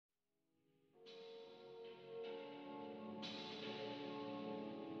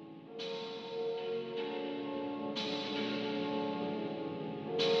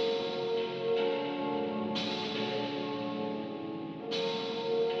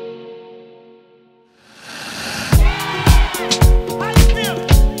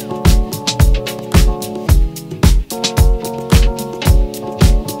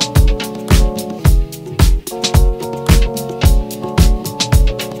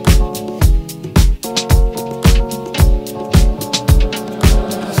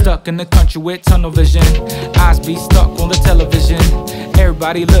stuck in the country with tunnel vision. Eyes be stuck on the television.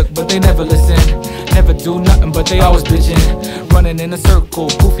 Everybody look, but they never listen. Never do nothing, but they always bitching. Running in a circle,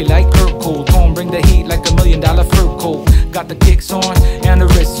 goofy like Urkel. Gon' bring the heat like $1 million fur coat. Got the kicks on and the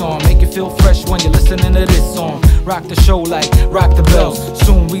wrists on. Make you feel fresh when you're listening to this song. Rock the show like rock the bells.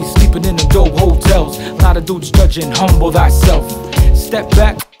 Soon we sleeping in the dope hotels. Lot of dudes judging, humble thyself. Step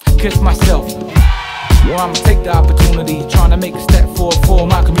back, kiss myself. Well, I'ma take the opportunity, trying to make a step forward for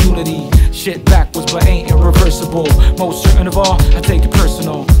my community. Shit backwards, but ain't irreversible. Most certain of all, I take it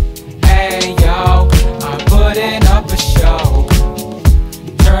personal. Hey yo, I'm putting up a show.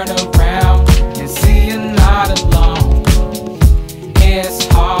 Turn around and see you're not alone. It's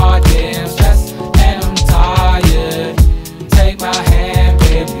hard, yeah, I'm stressed and I'm tired. Take my hand,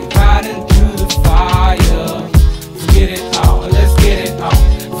 baby, riding through the fire. Forget it all, let's get it on.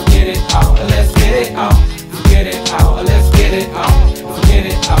 Forget it all, let's get it on. Forget it all, let's get it on. Forget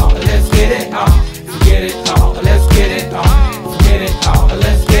it all, let's get it on. Forget it all, let's get it on. Forget it all,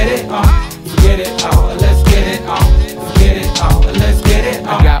 let's get it on. Forget it all, let's get it on. Forget it all, let's get it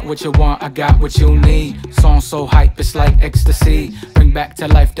on. I got what you want, I got what you need. Song so hype, it's like ecstasy. Bring back to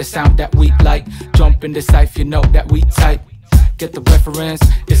life the sound that we like. Jump in the cypher, you know that we tight. Get the reference,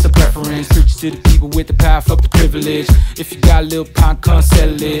 it's a preference. Preach to the people with the power, fuck the privilege. If you got a little pound, come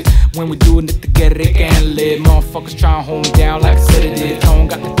settle it. When we doing it together, they can handle it. Motherfuckers try and hold me down like a sedative. Tone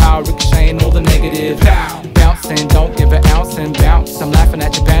got the power, ricocheting all the negative. Bouncing, don't give an ounce and bounce. I'm laughing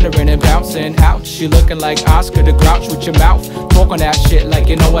at your pandering and bouncing. Ouch, you looking like Oscar the Grouch with your mouth. Talk on that shit like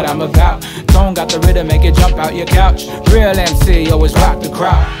you know what I'm about. Tone got the rhythm, make it jump out your couch. Real MC, always rock the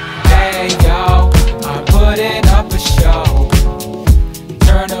crowd. Hey yo, I'm putting up a show.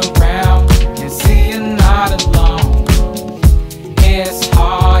 Turn around and see you're not alone. It's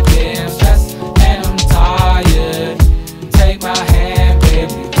hard, yeah, I'm stressed and I'm tired. Take my hand,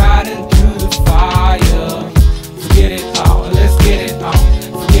 baby, riding through the fire. Forget it all, let's get it on.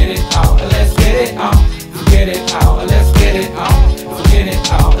 Forget it all, let's get it on. Forget it all, let's get it on. Forget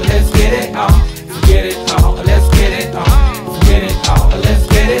it all, let's get it on. Forget it all, let's get it on. Forget it all, let's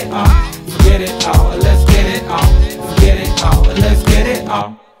get it on. Forget it all, let's get it on. Forget it all, let's get it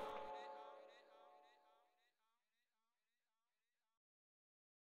on.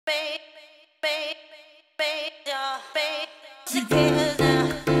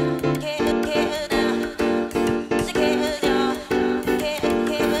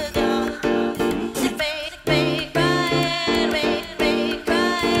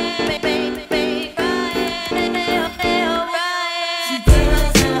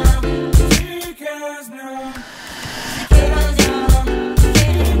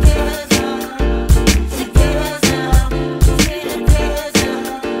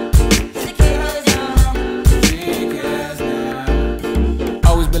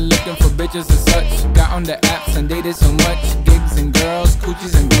 Bitches and such, got on the apps and dated so much. Gigs and girls,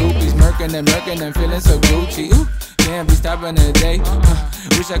 coochies and groupies, murking and feeling so Gucci. Ooh, damn, be stopping today.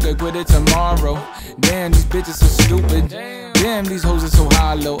 Wish I could quit it tomorrow. Damn, these bitches so stupid. Damn, these hoes are so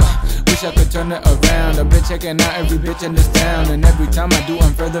hollow. Wish I could turn it around. I've been checking out every bitch in this town, and every time I do,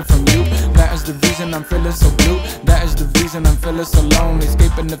 I'm further from you. That is the reason I'm feeling so blue. That is the reason I'm feeling so lonely.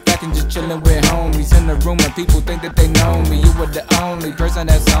 Escaping the fact and just chilling with homies in the room where people think that they know me. You were the only person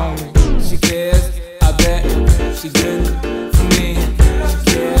that's on me. She cares, I bet she's good for me. She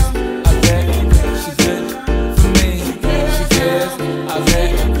cares, I bet she's good for me. She cares, I bet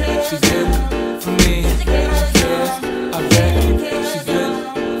she's good for me. She cares, I bet she's good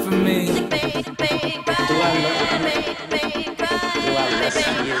for me. Do I love you? Do I listen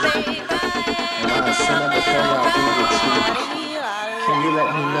to you? Am I a son of a girl I'll be with you? Can you let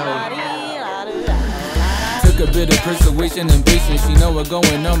me know? Took a bit of persuasion and patience. She know what's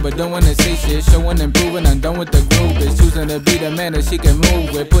going on, but don't wanna say shit. Showing and proving I'm done with the groove. It's choosing to be the man that she can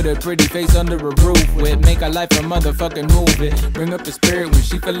move with. Put a pretty face under a roof with. Make her life a motherfucking movie. Bring up the spirit when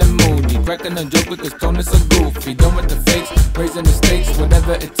she feeling moody. Cracking a joke because tone is so goofy. Done with the fakes, raising the stakes,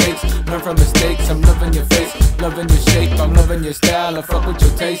 whatever it takes. Learn from mistakes. I'm loving your face, loving your shape. I'm loving your style. I fuck with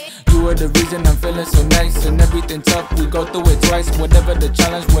your taste. You are the reason I'm feeling so nice. And everything tough, we go through it twice. Whatever the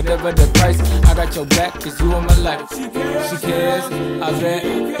challenge, whatever the price, I got your back cause you are my life. She cares, I bet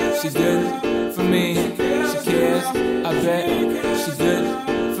she's good for me. She cares, I bet she's good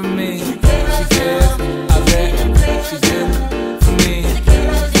for me. She cares, I bet she's good for me. She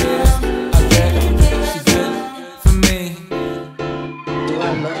cares, I bet she's good for me. Do I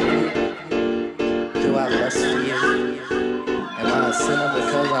love you? Do I lust for you? Am I a sinner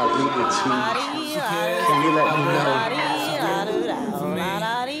because I'll be with you? Can you let me know? For me,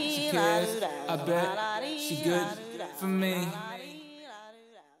 she cares, I bet she's good for me.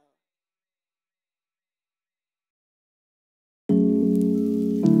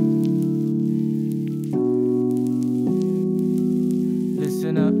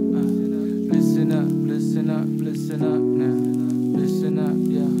 up, listen up, listen up, listen up now, listen up,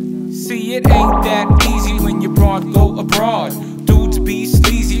 yeah. See, it ain't that easy when your broad go abroad. Dudes be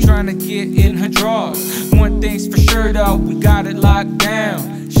sleazy trying to get in her drawers. One thing's for sure though, we got it locked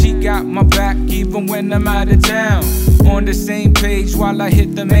down. She got my back even when I'm out of town. On the same page while I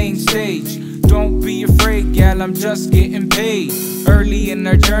hit the main stage. Don't be afraid, gal, I'm just getting paid. Early in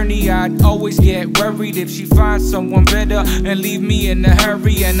her journey, I'd always get worried if she finds someone better and leave me in a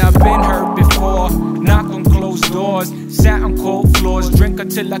hurry. And I've been hurt before, knock on closed doors, sat on cold floors, drink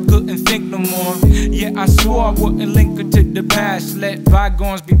until I couldn't think no more. Yeah, I swore I wouldn't link her to the past. Let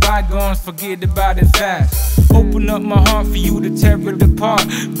bygones be bygones, forget about it fast. Open up my heart for you to tear it apart,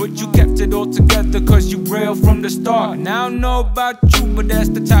 but you kept it all together cause you real from the start. Now I don't know about you, but that's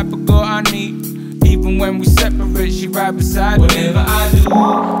the type of girl I need. Even when we separate, she right beside me. Whatever I do,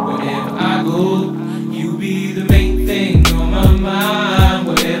 wherever I go, you be the main thing on my mind.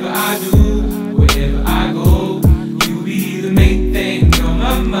 Whatever I do, wherever I go, you be the main thing on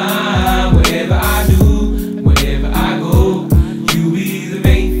my mind. Whatever I do, wherever I go, you be the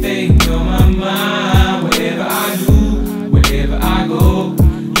main thing on my mind. Whatever I do, wherever I go,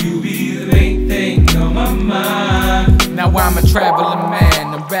 you be the main thing on my mind. Now I'm a traveling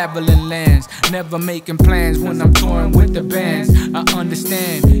man, unraveling lands, never making plans when I'm touring with the bands. I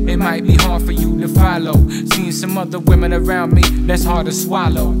understand, it might be hard for you to follow, seeing some other women around me, that's hard to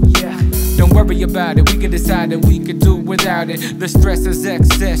swallow. Yeah. Don't worry about it, we can decide that we could do without it. The stress is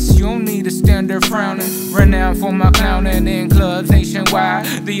excess, you don't need to stand there frowning. Renowned for my clowning in clubs nationwide.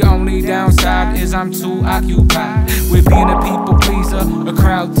 The only downside is I'm too occupied with being a people pleaser, a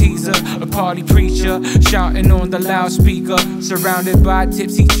crowd teaser, a party preacher, shouting on the loudspeaker, surrounded by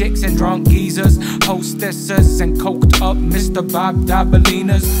tipsy chicks and drunk geezers, hostesses and coked up Mr. Bob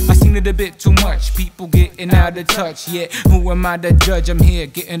Dabalinas. I seen it a bit too much, people getting out of touch. Yet who am I to judge? I'm here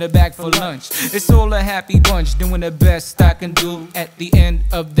getting a bag for lunch. It's all a happy bunch, doing the best I can do. At the end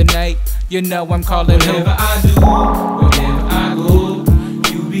of the night, you know I'm calling whatever I do, wherever I go,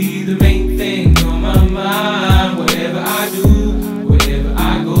 you be the main thing on my mind. Whatever I do, wherever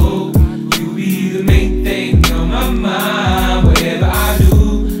I go, you be the main thing on my mind. Whatever I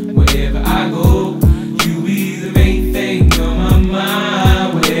do, wherever I go, you be the main thing on my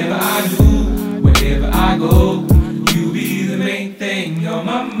mind. Whatever I do, wherever I go, you be the main thing on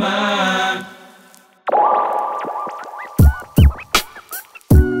my mind.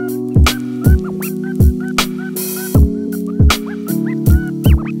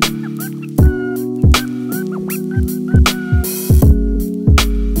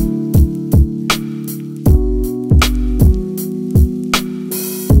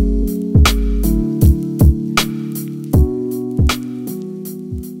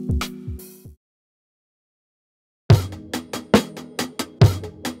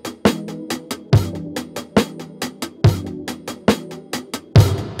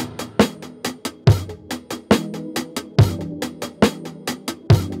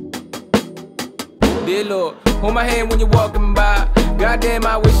 Dear Lord, hold my hand when you're walking by. Goddamn,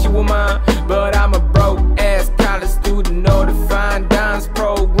 I wish you were mine. But I'm a broke ass college student, know the fine dance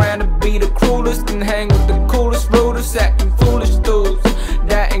program to be the cruelest and hang with the coolest rudest, acting foolish dudes.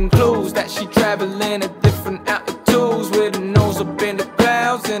 That includes that she traveling at different altitudes with her nose up in the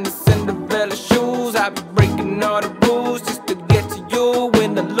clouds and the Cinderella shoes. I be breaking all the rules just to get to you,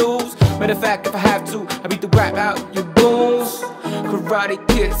 win or lose. Matter of fact, if I have to, I beat the rap out your goons. Karate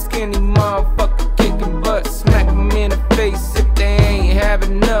kid, skinny motherfucker, kicking butt, smack them in the face if they ain't have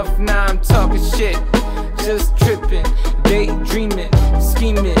enough. Now I'm talking shit, just tripping, daydreaming,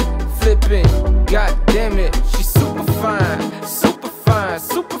 scheming, flipping. God damn it, she's super fine, super fine,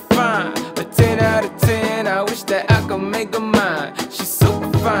 super fine. A 10 out of 10, I wish that I could make her mine. She's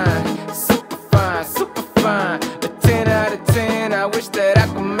super fine, super fine, super fine. A 10 out of 10, I wish that I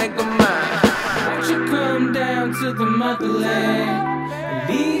could make her mine. Won't you come down to the motherland? At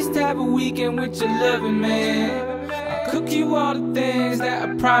least have a weekend with your loving man. I'll cook you all the things that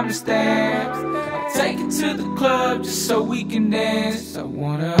I promised them. I'll take you to the club just so we can dance. I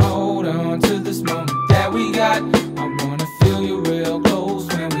wanna hold on to this moment that we got. I wanna feel you real close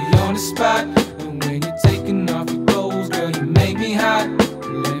when we on the spot. And when you're taking off your clothes, girl, you make me hot.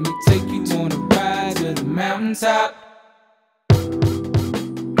 Let me take you on a ride to the mountaintop.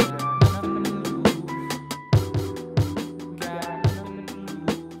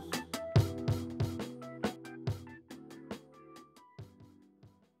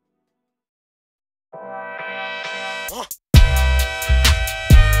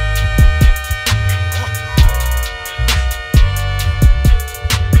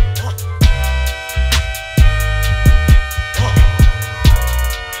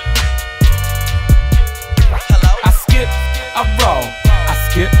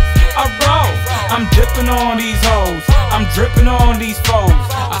 dripping on these hoes. I'm dripping on these foes.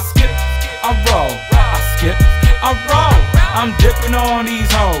 I skip, I roll. I skip, I roll. I'm dipping on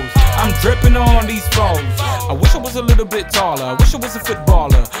these hoes. I'm dripping on these foes. I wish I was a little bit taller. I wish I was a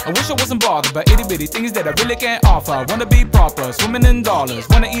footballer. I wish I wasn't bothered by itty bitty things that I really can't offer. I wanna be proper, swimming in dollars.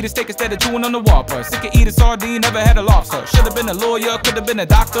 Wanna eat a steak instead of chewing on the Whopper. Sick of eating sardine, never had a lobster. Should've been a lawyer, could've been a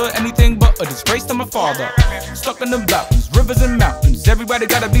doctor. Anything but a disgrace to my father. Stuck in the mountains, rivers and mountains. Everybody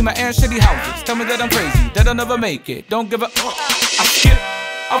gotta be my air shitty houses. Tell me that I'm crazy, that I'll never make it. Don't give a I skip,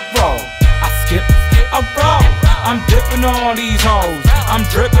 I roll. I skip, I roll. I'm dipping on these hoes. I'm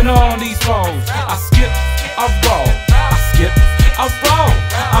dripping on these foes. I skip, I roll. I skip, I roll.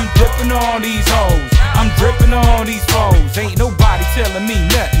 I'm dipping on these hoes. I'm dripping on these foes. Ain't nobody telling me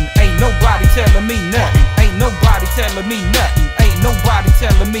nothing. Ain't nobody telling me nothing. Ain't nobody telling me nothing. Ain't nobody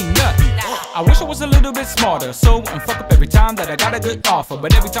telling me nothing. I wish I was a little bit smarter, so and fuck up every time that I got a good offer.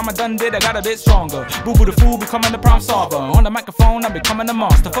 But every time I done did, I got a bit stronger. Boo boo the fool, becoming the problem solver. On the microphone, I'm becoming a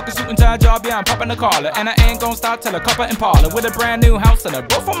monster. Fuck a suit and tie job, yeah, I'm popping a collar. And I ain't gon' stop till a copper and parlor. With a brand new house and a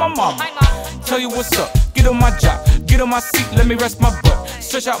bro from my mama. Tell you what's up, get on my job, get on my seat, let me rest my butt.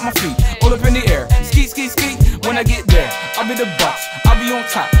 Stretch out my feet, all up in the air. Ski, ski, ski, when I get there, I'll be the boss, I'll be on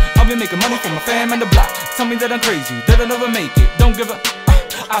top. I'll be making money for my fam and the block. Tell me that I'm crazy, that I'll never make it. Don't give a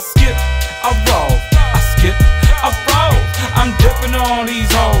I skip, I roll. I skip, I roll. I'm dipping on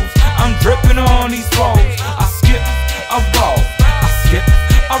these hoes. I'm dripping on these foes. I skip, I roll. I skip,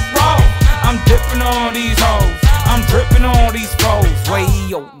 I roll. I'm dipping on these hoes. I'm dripping on these foes. Way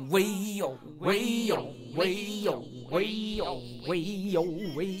yo, way yo, way yo, way yo, way yo, way yo,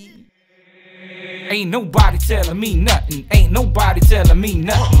 way. Ain't nobody telling me nothing. Ain't nobody telling me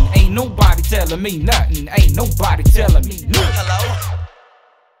nothing. Ain't nobody telling me nothing. Ain't nobody telling me nothing. Hello.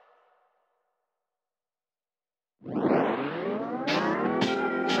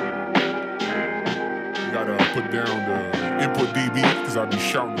 Put down the input dB, cause I be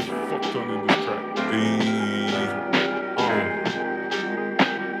shouting the fuck ton in this track.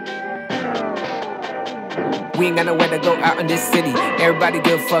 We ain't got nowhere to go out in this city. Everybody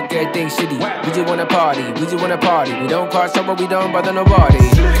give a fuck, everything shitty. We just wanna party, we just wanna party. We don't cause trouble, we don't bother nobody.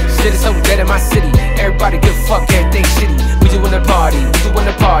 Shit is so dead in my city. Everybody give a fuck, everything shitty. We just wanna party, we just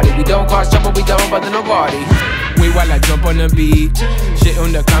wanna party. We don't cause trouble, we don't bother nobody. Wait while I jump on the beat, shit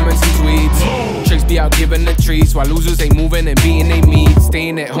on the comments and tweets. Tricks be out giving the treats, while losers ain't moving and beating they meat.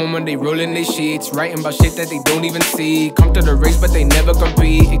 Staying at home when they rolling their sheets, writing about shit that they don't even see. Come to the race but they never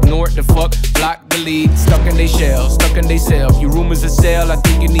compete. Ignore it, the fuck, block, delete. Stuck in they shell, stuck in they cell. You rumors a sale, I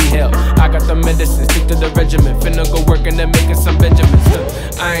think you need help. I got the medicine, stick to the regimen. Finna go work and then making some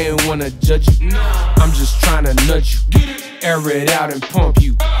Benjamins. I ain't wanna judge you, I'm just trying to nudge you. Air it out and pump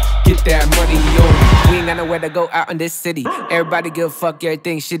you. Get that money, yo. We ain't got nowhere to go out in this city. Everybody give a fuck,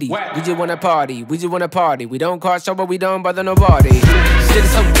 everything shitty. We just wanna party, we just wanna party. We don't cause trouble, we don't bother nobody. Shit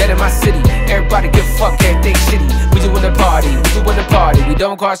is so dead in my city. Everybody give a fuck, everything shitty. We just wanna party, we just wanna party. We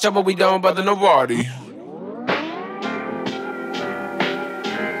don't cause trouble, we don't bother nobody.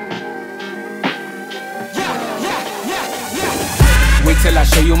 Wait till I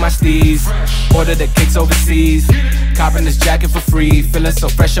show you my steez. Order the kicks overseas. Copping this jacket for free. Feeling so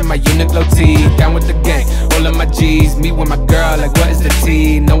fresh in my Uniqlo tee. Down with the gang, all of my G's. Meet with my girl, like what is the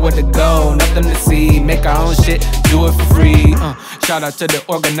tea? Nowhere to go, nothing to see. Make our own shit, do it for free. Shout out to the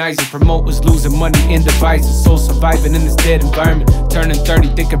organizers. Promoters losing money in devices. Soul surviving in this dead environment. Turning 30,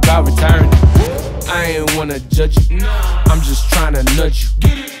 thinking about retirement. I ain't wanna judge you, I'm just trying to nudge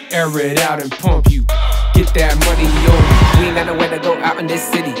you. Air it out and pump you. Get that money, yo. We ain't got nowhere to go out in this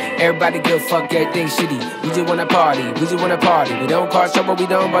city. Everybody give a fuck, everything shitty. We just wanna party, we just wanna party. We don't cause trouble, we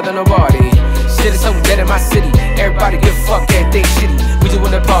don't bother nobody. Shit is so dead in my city. Everybody give a fuck, everything shitty. We just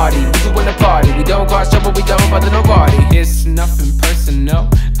wanna party, we just wanna party. We don't cause trouble, we don't bother nobody. It's nothing personal,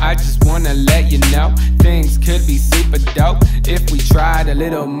 I just wanna let you know things could be super dope if we tried a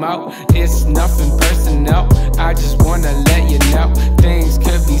little more. It's nothing personal, I just wanna let you know things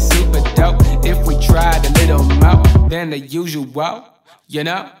could be super dope if we tried a little more than the usual, you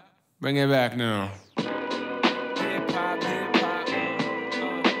know? Bring it back now.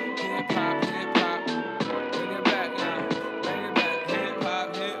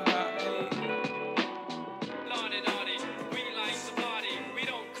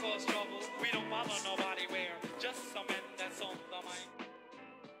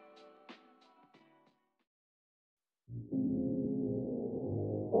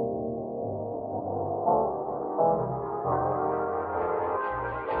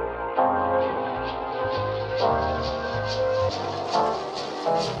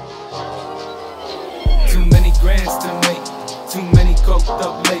 Too many grands to make, too many coked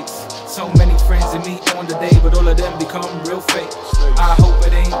up lakes. So many friends in me on the day, but all of them become real fake. I hope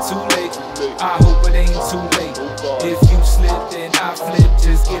it ain't too late. I hope it ain't too late. If you slip, then I flip.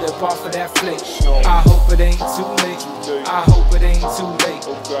 Just get up off of that flake. I hope it ain't too late. I hope it ain't too late.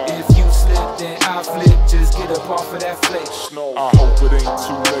 If you slip, then I flip. Just get up off of that flake. I hope it ain't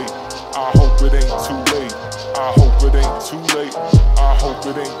too late. I hope it ain't too late. I hope it ain't too late. I hope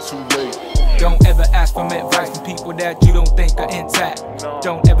it ain't too late. Don't ever ask for advice from people that you don't think are intact.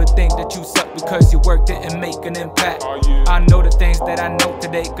 Don't ever think that you suck because your work didn't make an impact. I know the things that I know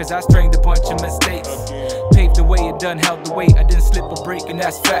today cause I strained a bunch of mistakes. Paved the way, it done held the weight. I didn't slip or break and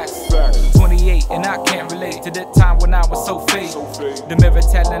that's facts. 28 and I can't relate to that time when I was so fake. The mirror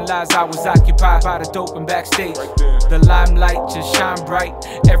telling lies, I was occupied by the dope and backstage. The limelight just shine bright.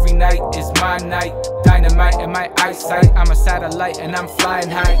 Every night is my night. Dynamite in my eyesight. I'm a satellite and I'm flying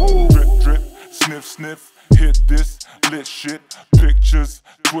high. Drip, drip, sniff, sniff, hit this, lit shit, pictures,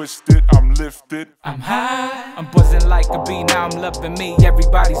 twisted, I'm lifted. I'm high, I'm buzzing like a bee, now I'm loving me,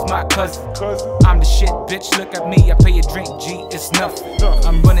 everybody's my cousin. I'm the shit, bitch, look at me, I pay a drink, G, it's nothing.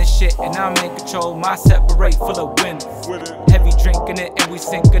 I'm running shit and I'm in control, my separate full of winners. Heavy drinking it and we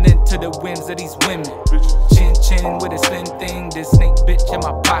sinking into the whims of these women. Chin chin with a slim thing, this snake bitch in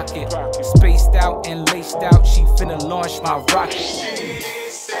my pocket. Spaced out and laced out, she finna launch my rocket.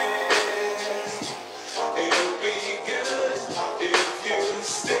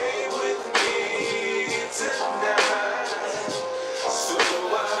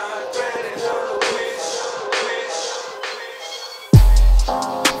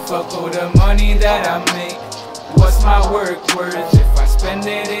 Fuck all the money that I make. What's my work worth if I spend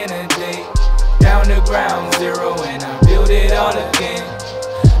it in a day? Down to ground zero and I build it all again.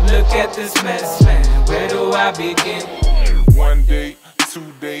 Look at this mess, man, where do I begin? 1 day, 2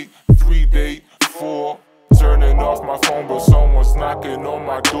 day, 3 day, 4. Turning off my phone, but someone's knocking on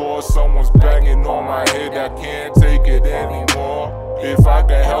my door. Someone's banging on my head, I can't take it anymore. If I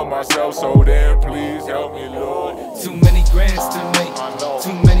can help myself, so then please help me, Lord. Too many grands to make,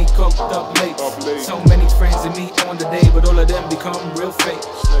 too many coked up late. So many friends in me on the day, but all of them become real fake.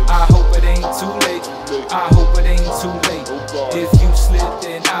 I hope it ain't too late. I hope it ain't too late. If you slip,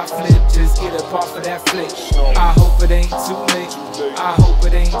 then I flip. Just get up off of that flake. I hope it ain't too late. I hope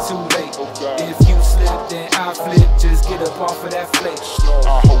it ain't too late. If you slip, then I flip. Just get up off of that flake.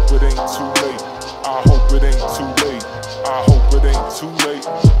 I hope it ain't too late. I hope it ain't too late. I hope it ain't too late.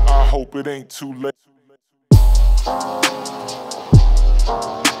 I hope it ain't too late.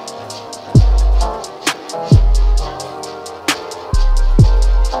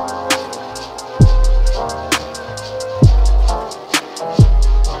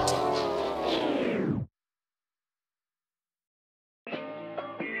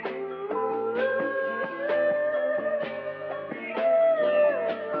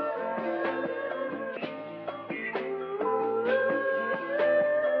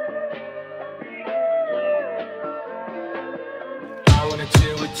 I wanna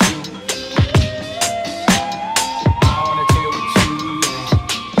chill with you. I wanna chill with you.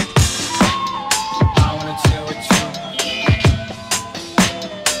 I wanna chill with you.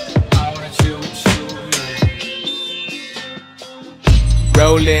 I wanna chill with you.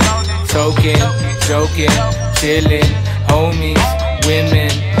 Rolling, toking, joking, chilling, homies,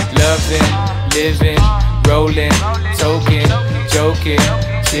 women, loving, living, rolling, toking, joking,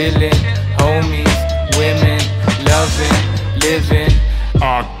 chilling, homies, women, loving, living.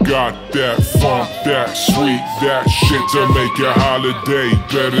 I got that funk, that sweet, that shit to make your holiday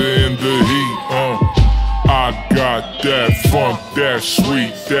better in the heat. I got that funk, that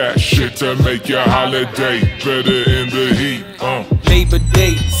sweet, that shit to make your holiday better in the heat. Labor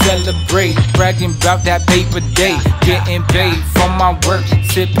Day, celebrate, bragging about that paper day. Getting paid for my work,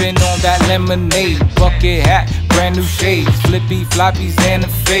 sipping on that lemonade. Bucket hat, brand new shades, flippy floppies and a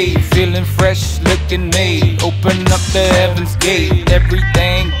fade. Feeling fresh, looking made. Open up the heaven's gate.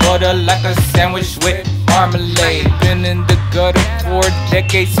 Everything butter like a sandwich with marmalade. Been in the gutter for a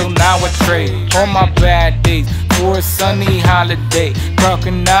decade, so now I trade all my bad days for a sunny holiday.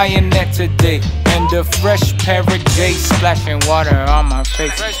 Crocking net today, and a fresh pair of J's splashing water on my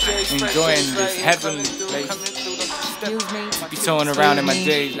face. Enjoying this heavenly place. Excuse me. Be towing around in my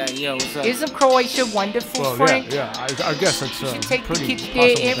days like, yo, what's up? Isn't Croatia wonderful, Frank? Yeah, I guess it's You should take the pretty kids there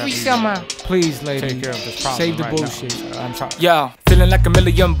possible every that we summer. Please, lady, take care of this problem save the right bullshit. now. I'm sorry. Yeah, feeling like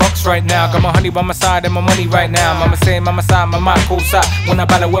 $1,000,000 right now. Got my honey by my side and my money right now. Mama saying, mama side, my mind close up. When I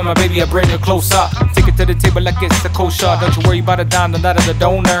battle with my baby, I bring her close up. Take it to the table like it's a cold shot. Don't you worry about a dime, not of the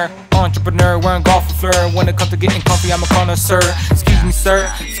donor. Entrepreneur, wearing golf and flirt. When it comes to getting comfy, I'm a connoisseur. Excuse me,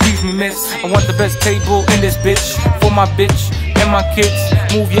 sir, excuse me, miss. I want the best table in this bitch for my bitch and my kids.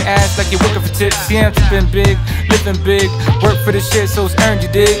 Move your ass like you're working for tips. Yeah, I'm tripping big, living big. Work for the shit, so it's earned, you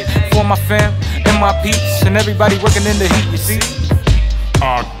dig? For my fam and my peeps and everybody working in the heat, you see?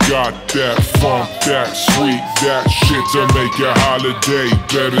 I got that funk, that sweet, that shit to make your holiday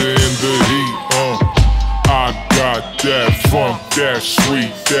better in the heat. I got that funk, that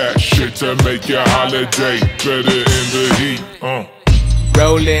sweet, that shit to make your holiday better in the heat.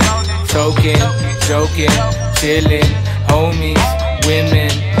 Rolling, choking, joking, chilling, homies,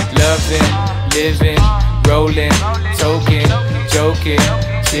 women, loving, living. Rolling, choking, joking,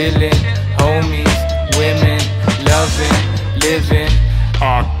 chilling, homies, women, loving, living.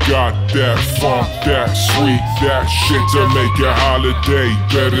 I got that funk, that sweet, that shit to make your holiday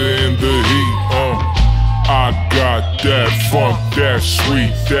better in the heat. I got that funk, that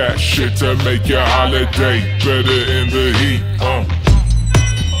sweet, that shit to make your holiday better in the heat.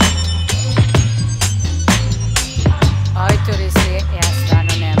 Ovi turisti, ja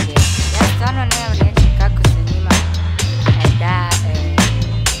stvarno nemam riječi kako se njima da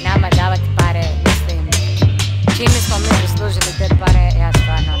nama davati pare, mislim, čime smo mi zaslužili te pare, ja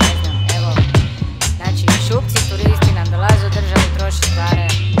stvarno ne znam, evo, znači šupci turisti nam dolaze u državu, troše pare,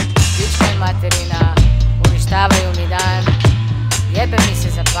 pička i materina, uništavaju mi dan, jebe mi se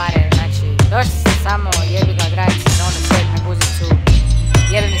za pare, znači, došli se samo jebi ga graditi